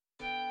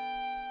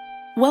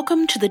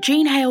Welcome to the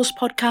Jean Hales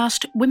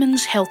podcast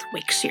Women's Health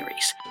Week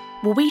series,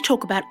 where we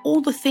talk about all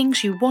the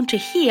things you want to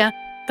hear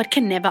but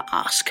can never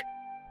ask.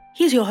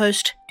 Here's your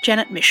host,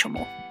 Janet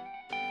Mishelmore.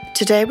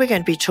 Today we're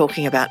going to be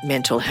talking about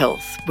mental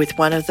health with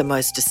one of the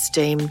most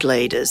esteemed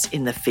leaders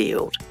in the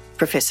field,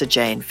 Professor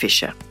Jane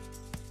Fisher.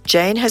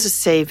 Jane has a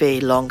CV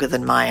longer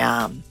than my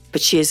arm,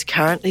 but she is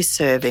currently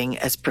serving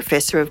as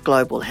Professor of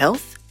Global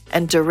Health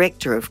and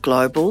Director of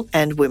Global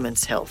and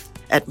Women's Health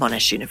at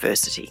Monash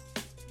University.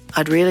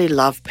 I'd really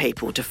love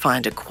people to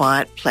find a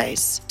quiet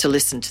place to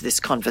listen to this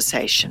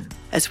conversation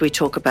as we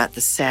talk about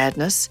the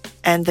sadness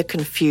and the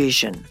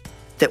confusion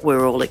that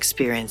we're all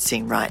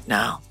experiencing right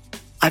now.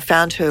 I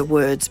found her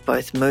words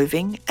both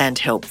moving and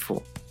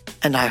helpful,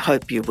 and I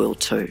hope you will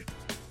too.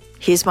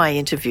 Here's my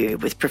interview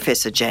with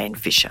Professor Jane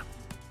Fisher.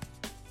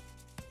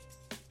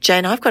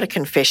 Jane, I've got a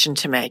confession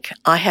to make.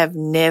 I have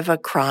never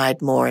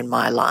cried more in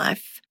my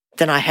life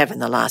than I have in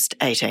the last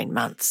 18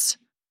 months.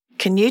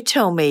 Can you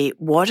tell me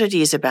what it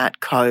is about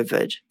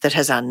COVID that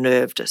has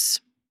unnerved us?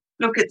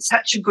 Look, it's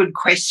such a good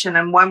question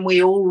and one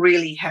we all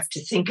really have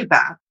to think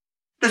about.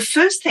 The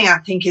first thing I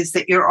think is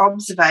that your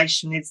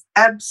observation is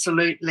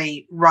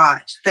absolutely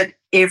right, that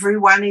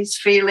everyone is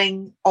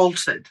feeling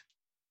altered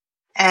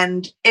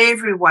and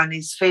everyone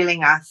is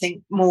feeling, I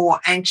think,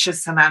 more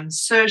anxious and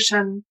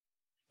uncertain,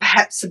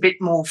 perhaps a bit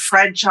more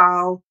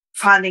fragile,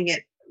 finding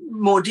it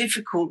more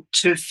difficult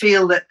to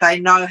feel that they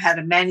know how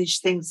to manage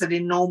things that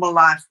in normal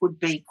life would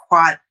be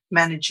quite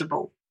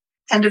manageable.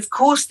 And of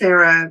course,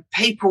 there are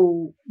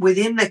people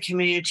within the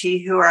community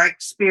who are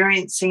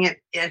experiencing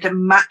it at a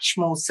much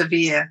more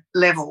severe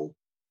level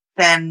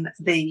than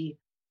the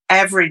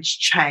average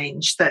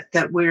change that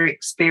we're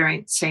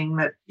experiencing,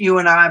 that you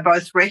and I are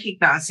both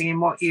recognising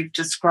in what you've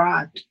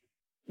described.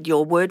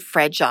 Your word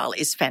fragile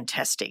is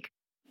fantastic,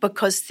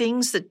 because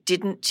things that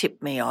didn't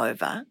tip me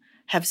over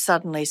have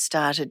suddenly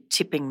started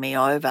tipping me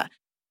over.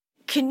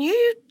 Can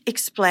you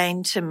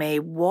explain to me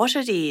what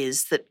it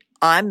is that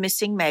I'm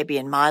missing maybe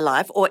in my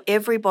life or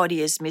everybody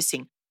is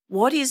missing?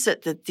 What is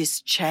it that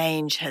this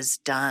change has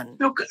done?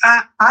 Look,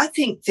 I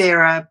think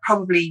there are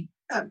probably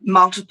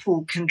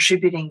multiple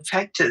contributing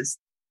factors.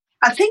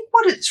 I think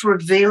what it's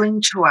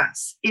revealing to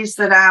us is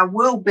that our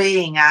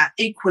well-being, our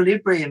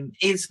equilibrium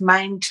is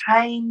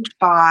maintained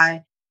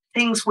by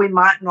things we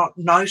might not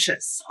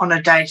notice on a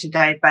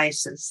day-to-day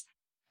basis,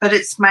 but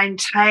it's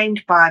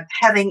maintained by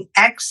having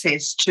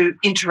access to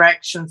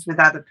interactions with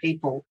other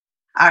people,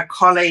 our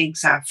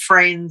colleagues, our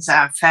friends,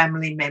 our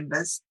family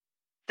members,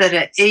 that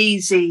are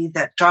easy,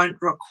 that don't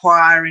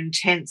require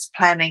intense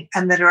planning,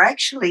 and that are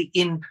actually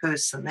in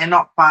person. They're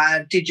not by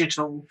a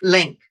digital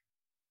link.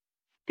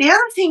 The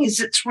other thing is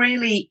it's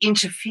really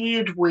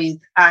interfered with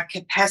our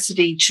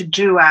capacity to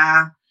do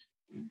our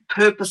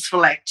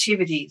purposeful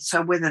activities.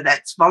 So whether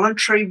that's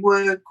voluntary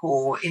work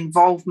or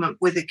involvement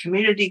with a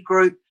community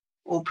group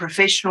or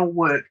professional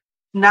work,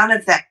 none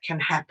of that can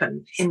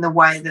happen in the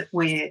way that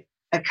we're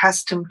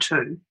accustomed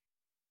to.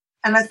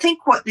 And I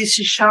think what this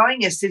is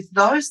showing us is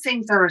those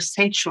things are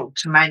essential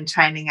to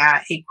maintaining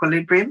our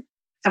equilibrium.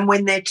 And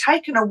when they're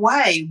taken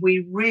away,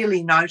 we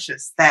really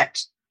notice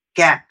that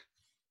gap.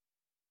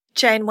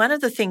 Jane, one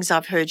of the things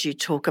I've heard you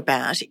talk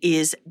about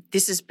is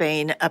this has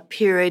been a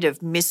period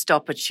of missed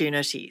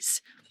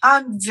opportunities.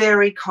 I'm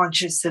very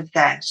conscious of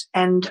that.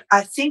 And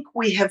I think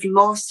we have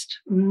lost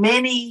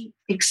many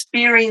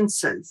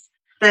experiences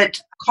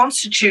that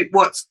constitute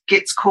what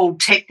gets called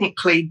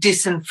technically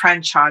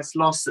disenfranchised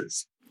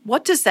losses.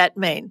 What does that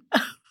mean?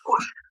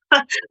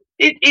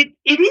 It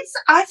is,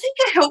 I think,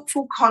 a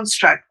helpful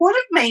construct. What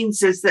it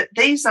means is that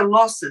these are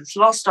losses,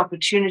 lost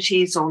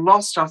opportunities or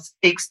lost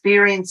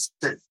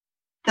experiences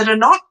that are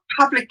not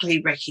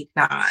publicly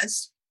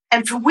recognised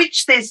and for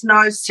which there's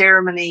no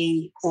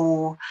ceremony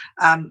or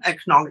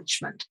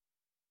acknowledgement.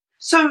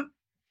 So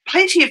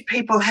plenty of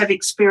people have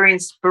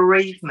experienced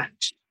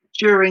bereavement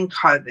during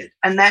COVID,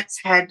 and that's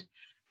had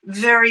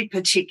very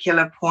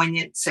particular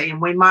poignancy,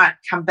 and we might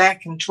come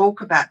back and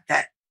talk about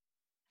that.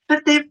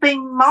 But there have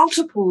been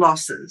multiple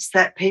losses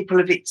that people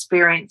have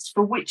experienced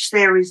for which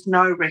there is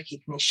no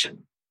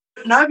recognition.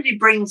 Nobody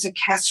brings a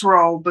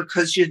casserole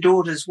because your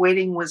daughter's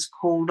wedding was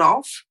called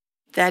off.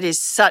 That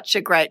is such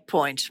a great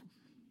point.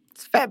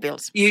 It's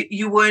fabulous.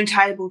 You weren't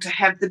able to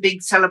have the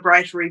big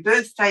celebratory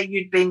birthday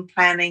you'd been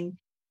planning.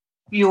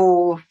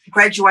 Your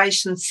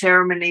graduation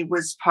ceremony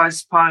was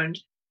postponed.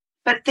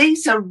 But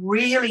these are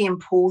really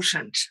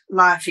important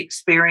life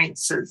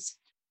experiences.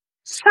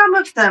 Some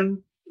of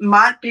them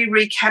might be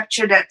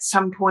recaptured at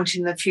some point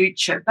in the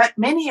future, but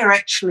many are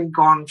actually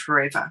gone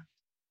forever.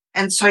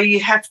 And so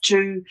you have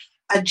to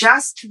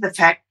adjust to the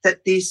fact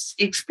that this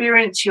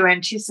experience you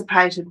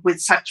anticipated with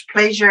such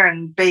pleasure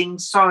and being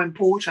so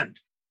important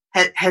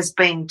has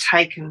been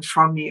taken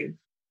from you.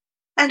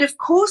 And of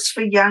course,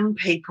 for young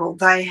people,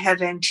 they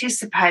have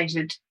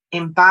anticipated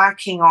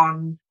embarking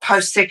on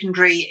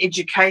post-secondary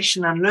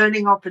education and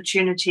learning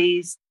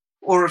opportunities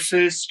or a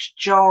first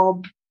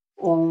job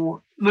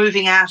or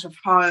moving out of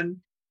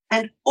home.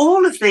 And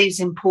all of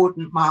these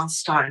important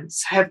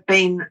milestones have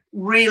been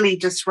really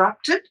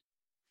disrupted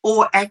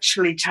or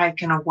actually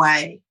taken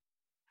away.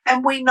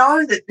 And we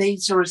know that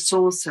these are a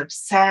source of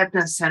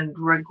sadness and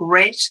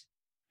regret.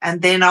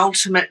 And then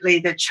ultimately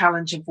the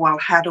challenge of, well,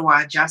 how do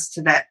I adjust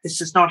to that? This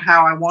is not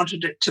how I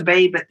wanted it to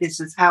be, but this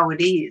is how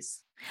it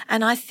is.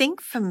 And I think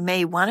for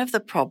me, one of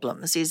the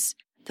problems is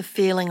the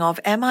feeling of,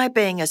 am I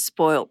being a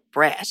spoilt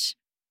brat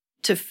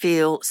to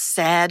feel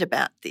sad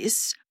about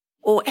this?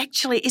 Or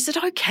actually, is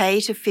it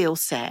okay to feel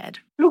sad?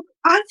 Look,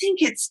 I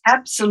think it's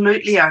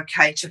absolutely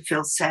okay to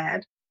feel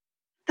sad.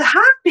 The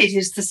hard bit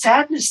is the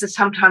sadness is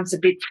sometimes a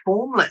bit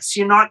formless.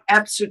 You're not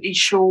absolutely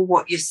sure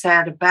what you're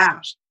sad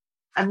about.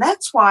 And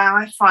that's why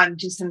I find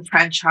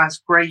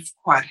disenfranchised grief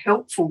quite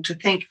helpful, to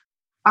think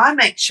I'm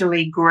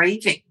actually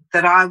grieving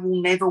that I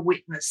will never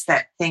witness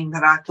that thing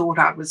that I thought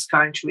I was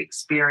going to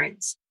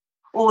experience,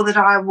 or that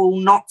I will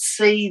not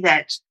see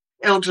that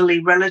elderly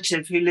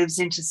relative who lives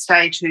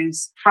interstate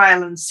who's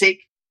frail and sick.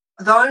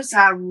 Those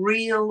are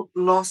real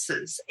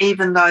losses,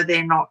 even though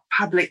they're not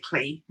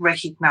publicly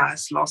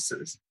recognised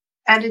losses.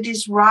 And it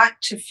is right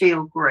to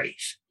feel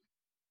grief.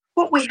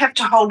 What we have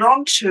to hold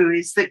on to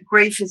is that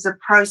grief is a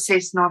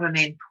process, not an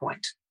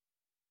endpoint.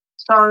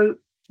 So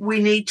we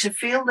need to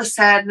feel the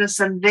sadness,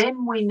 and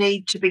then we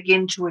need to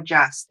begin to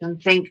adjust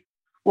and think,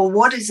 well,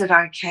 what is it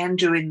I can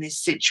do in this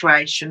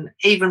situation,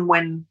 even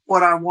when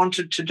what I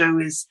wanted to do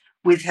is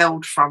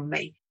withheld from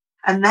me?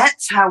 And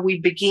that's how we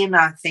begin,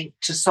 I think,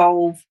 to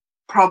solve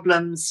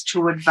problems,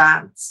 to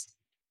advance.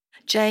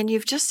 Jane,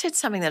 you've just said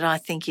something that I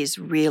think is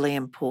really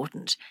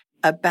important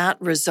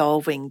about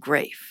resolving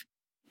grief.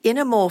 In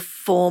a more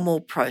formal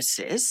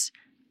process,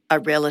 a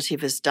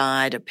relative has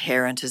died, a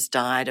parent has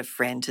died, a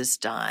friend has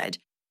died,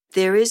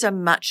 there is a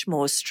much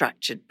more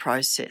structured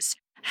process.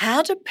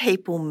 How do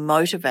people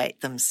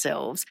motivate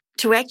themselves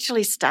to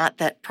actually start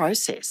that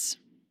process?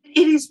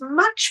 It is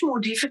much more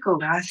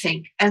difficult, I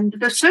think. And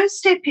the first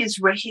step is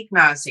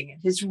recognising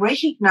it, is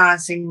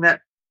recognising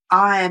that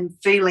I am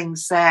feeling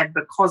sad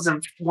because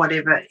of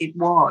whatever it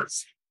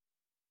was.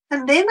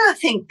 And then I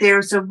think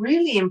there's a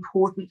really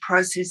important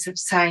process of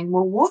saying,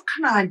 well, what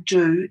can I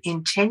do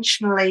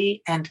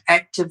intentionally and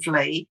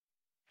actively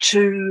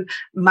to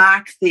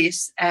mark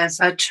this as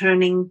a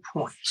turning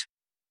point?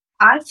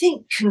 I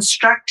think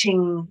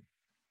constructing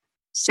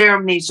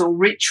ceremonies or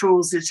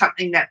rituals is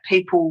something that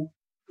people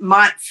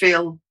might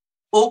feel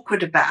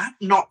awkward about,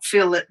 not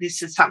feel that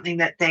this is something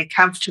that they're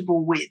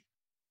comfortable with.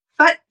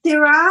 But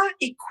there are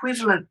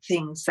equivalent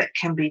things that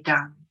can be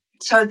done.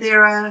 So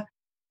there are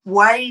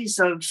ways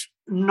of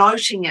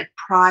noting it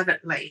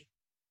privately.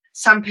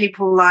 Some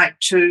people like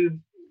to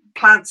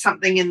plant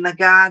something in the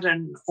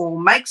garden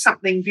or make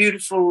something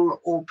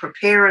beautiful or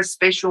prepare a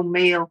special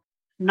meal,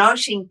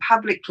 noting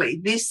publicly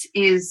this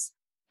is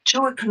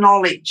to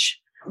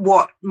acknowledge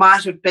what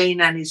might have been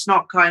and is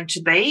not going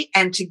to be,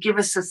 and to give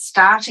us a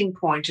starting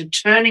point, a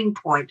turning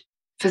point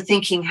for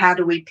thinking, how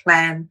do we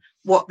plan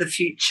what the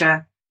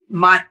future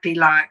might be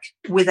like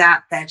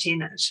without that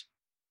in it?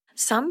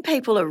 Some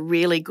people are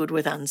really good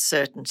with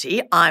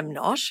uncertainty. I'm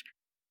not.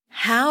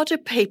 How do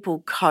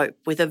people cope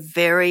with a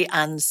very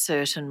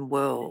uncertain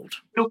world?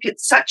 Look,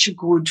 it's such a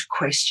good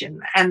question.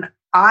 And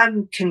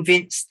I'm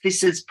convinced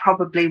this is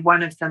probably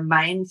one of the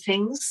main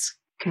things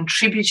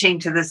contributing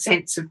to the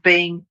sense of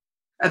being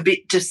a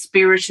bit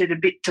dispirited, a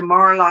bit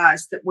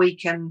demoralised that we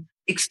can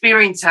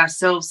experience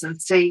ourselves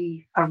and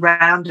see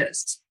around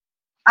us.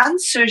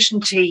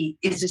 Uncertainty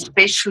is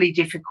especially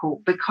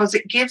difficult because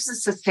it gives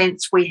us a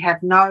sense we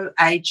have no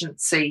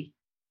agency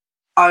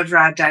over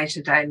our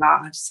day-to-day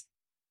lives.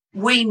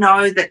 We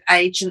know that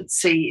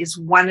agency is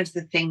one of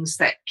the things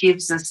that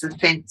gives us a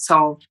sense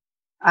of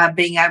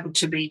being able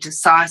to be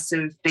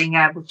decisive, being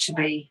able to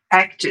be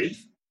active.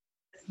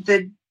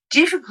 The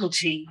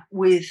difficulty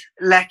with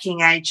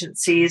lacking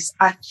agency is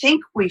I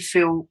think we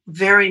feel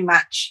very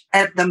much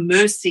at the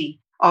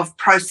mercy of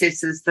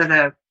processes that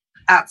are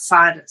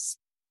outside us.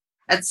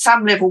 At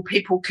some level,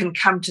 people can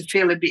come to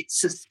feel a bit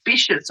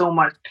suspicious,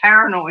 almost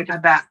paranoid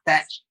about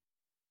that.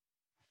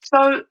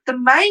 So the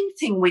main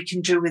thing we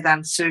can do with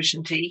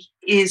uncertainty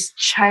is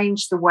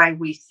change the way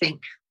we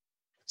think.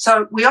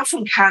 So we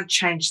often can't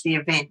change the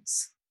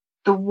events.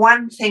 The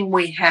one thing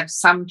we have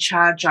some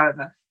charge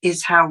over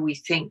is how we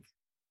think.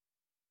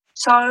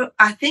 So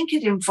I think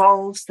it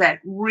involves that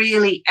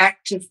really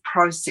active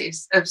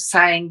process of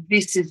saying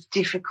this is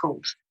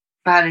difficult,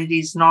 but it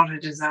is not a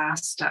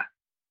disaster,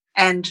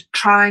 and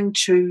trying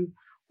to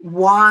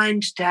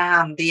wind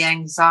down the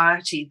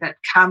anxiety that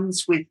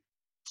comes with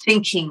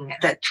thinking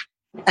that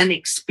an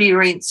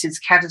experience is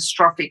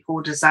catastrophic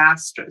or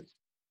disastrous.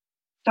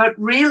 So it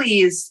really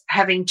is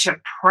having to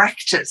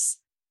practice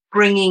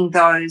bringing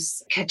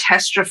those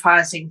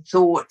catastrophizing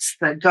thoughts,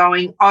 the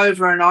going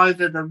over and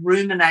over, the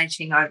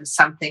ruminating over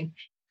something,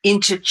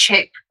 into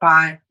check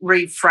by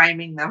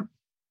reframing them.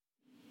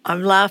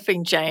 I'm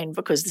laughing, Jane,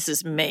 because this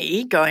is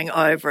me going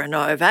over and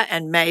over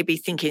and maybe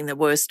thinking the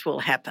worst will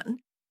happen.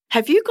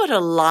 Have you got a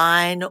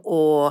line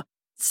or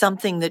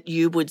something that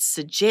you would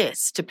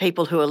suggest to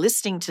people who are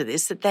listening to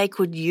this that they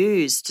could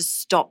use to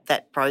stop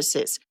that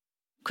process?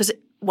 Because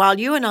while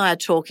you and I are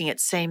talking,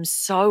 it seems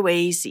so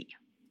easy,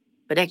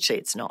 but actually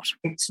it's not.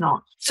 It's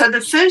not. So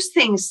the first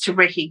thing is to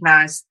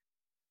recognise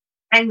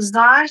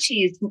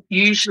anxiety is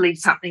usually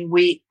something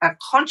we are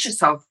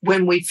conscious of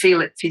when we feel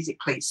it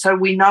physically. So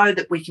we know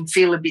that we can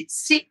feel a bit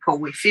sick, or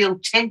we feel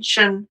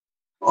tension,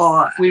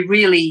 or we're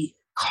really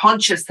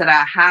conscious that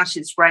our heart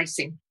is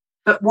racing.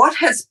 But what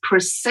has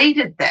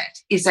preceded that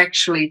is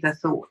actually the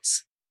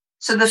thoughts.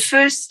 So the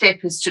first step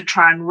is to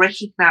try and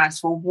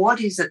recognise, well,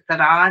 what is it that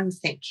I'm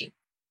thinking?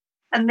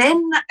 And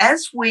then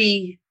as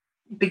we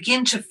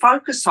begin to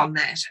focus on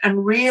that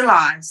and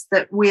realise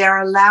that we are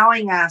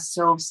allowing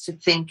ourselves to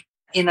think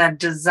in a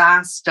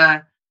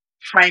disaster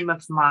frame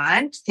of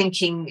mind,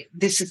 thinking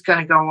this is going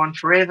to go on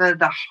forever,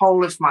 the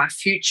whole of my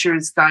future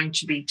is going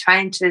to be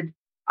tainted,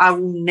 I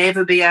will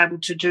never be able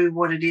to do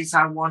what it is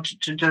I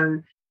wanted to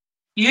do.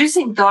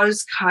 Using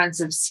those kinds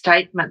of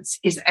statements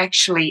is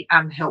actually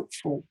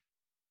unhelpful.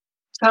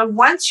 So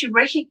once you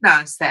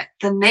recognise that,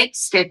 the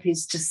next step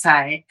is to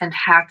say, and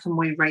how can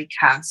we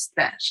recast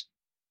that?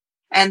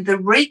 And the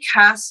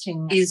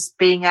recasting is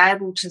being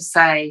able to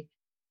say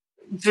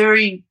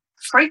very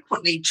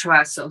frequently to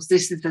ourselves,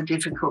 this is a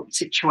difficult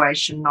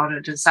situation, not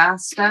a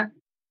disaster.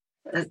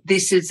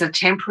 This is a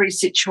temporary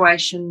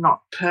situation,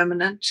 not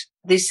permanent.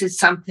 This is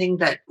something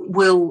that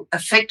will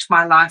affect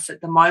my life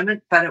at the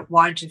moment, but it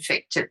won't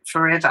affect it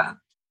forever.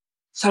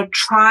 So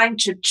trying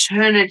to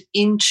turn it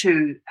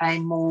into a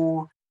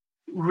more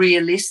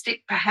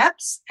realistic,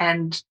 perhaps,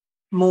 and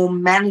more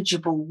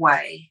manageable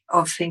way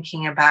of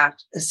thinking about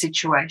a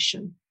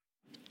situation.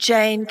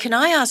 Jane, can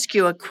I ask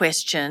you a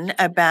question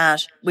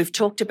about, we've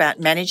talked about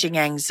managing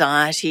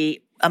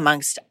anxiety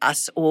amongst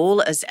us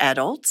all as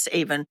adults,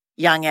 even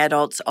young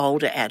adults,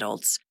 older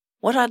adults.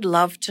 What I'd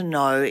love to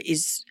know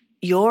is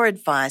your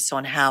advice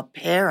on how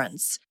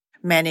parents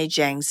manage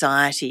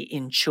anxiety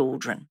in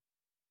children.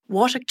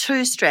 What are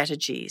 2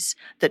 strategies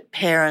that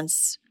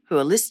parents who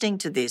are listening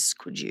to this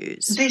could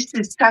use? This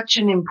is such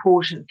an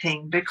important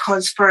thing,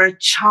 because for a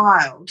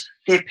child,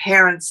 their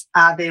parents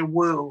are their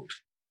world.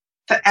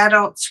 For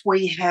adults,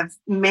 we have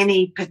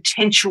many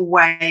potential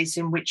ways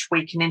in which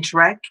we can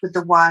interact with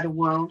the wider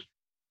world.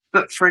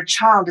 But for a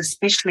child,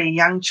 especially a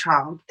young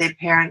child, their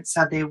parents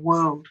are their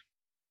world.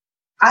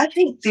 I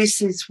think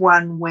this is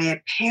one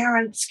where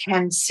parents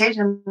can set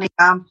an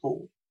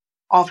example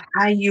of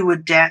how you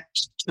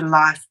adapt to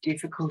life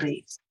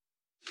difficulties.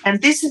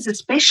 And this is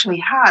especially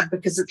hard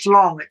because it's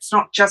long. It's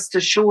not just a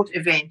short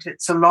event,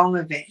 it's a long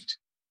event,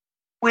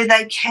 where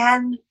they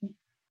can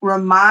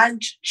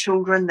remind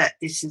children that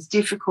this is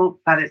difficult,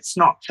 but it's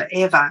not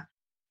forever.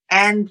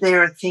 And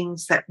there are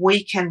things that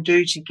we can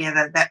do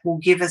together that will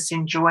give us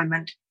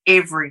enjoyment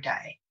every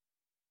day.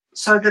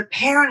 So the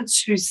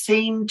parents who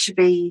seem to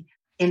be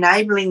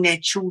enabling their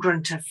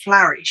children to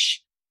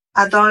flourish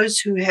are those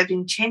who have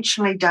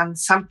intentionally done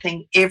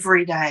something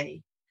every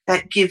day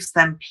that gives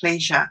them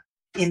pleasure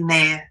in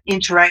their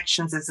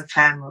interactions as a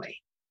family,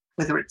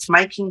 whether it's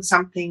making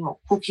something or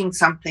cooking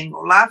something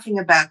or laughing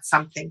about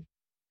something.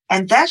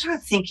 And that, I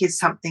think, is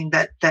something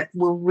that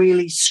will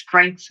really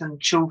strengthen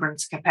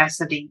children's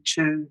capacity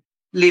to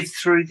live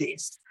through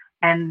this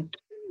and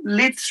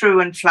live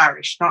through and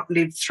flourish, not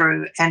live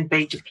through and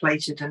be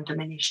depleted and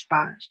diminished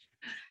by it.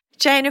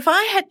 Jane, if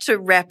I had to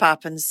wrap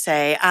up and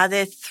say, are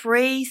there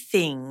 3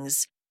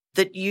 things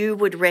that you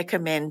would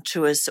recommend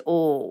to us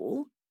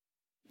all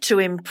to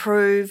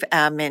improve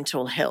our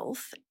mental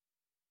health,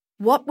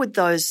 what would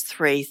those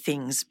 3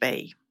 things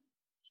be?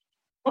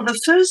 Well,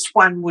 the first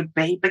one would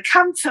be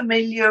become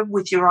familiar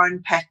with your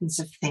own patterns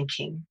of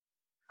thinking.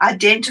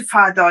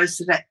 Identify those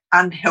that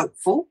are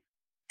unhelpful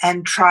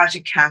and try to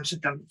counter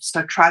them.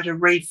 So try to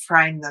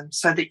reframe them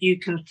so that you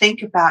can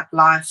think about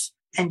life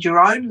and your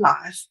own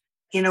life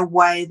in a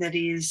way that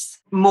is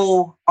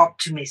more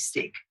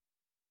optimistic.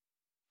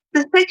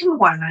 The second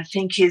one, I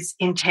think, is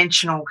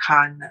intentional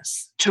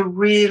kindness, to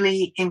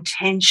really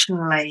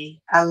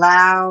intentionally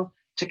allow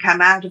to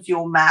come out of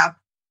your mouth,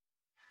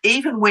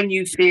 even when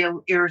you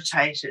feel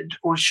irritated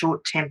or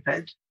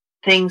short-tempered,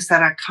 things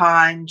that are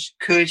kind,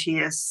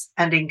 courteous,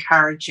 and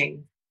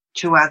encouraging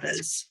to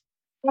others.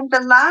 And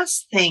the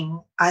last thing,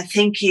 I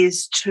think,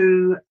 is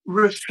to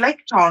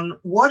reflect on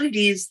what it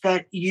is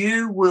that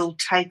you will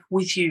take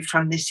with you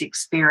from this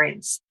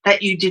experience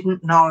that you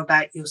didn't know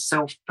about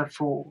yourself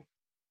before.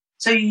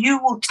 So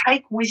you will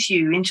take with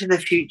you into the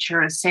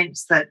future a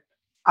sense that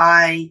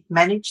I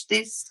managed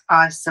this,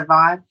 I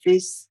survived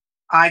this,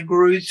 I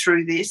grew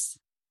through this,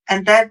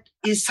 and that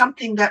is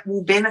something that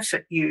will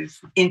benefit you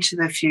into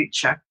the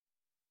future.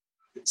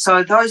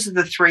 So those are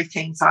the 3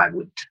 things I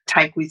would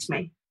take with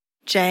me.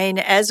 Jane,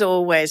 as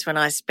always, when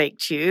I speak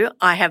to you,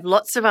 I have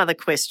lots of other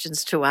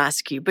questions to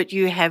ask you, but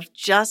you have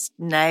just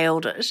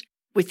nailed it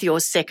with your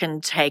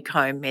second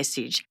take-home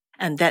message,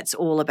 and that's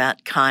all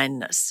about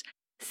kindness.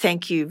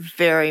 Thank you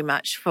very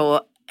much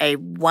for a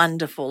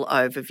wonderful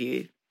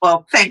overview.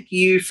 Well, thank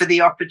you for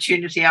the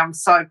opportunity. I'm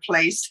so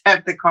pleased to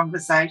have the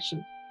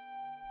conversation.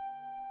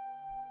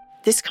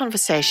 This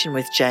conversation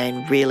with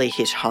Jane really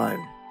hit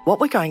home. What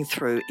we're going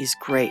through is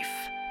grief,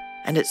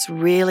 and it's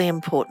really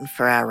important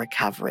for our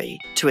recovery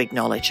to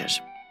acknowledge it.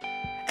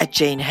 At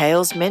Jean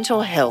Hales,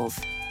 mental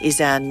health is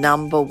our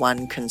number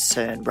one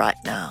concern right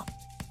now.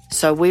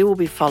 So we will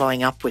be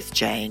following up with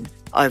Jane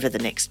over the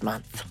next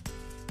month.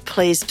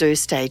 Please do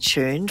stay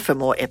tuned for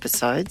more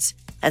episodes,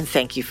 and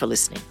thank you for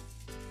listening.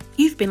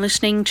 You've been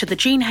listening to the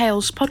Jean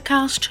Hales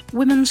podcast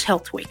Women's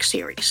Health Week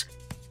series.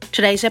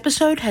 Today's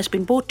episode has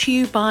been brought to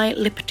you by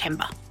Lip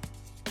Timber.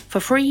 For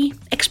free,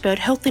 expert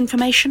health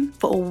information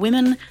for all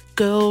women,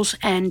 girls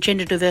and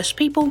gender diverse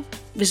people,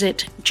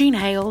 visit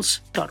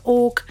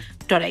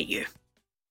jeanhales.org.au.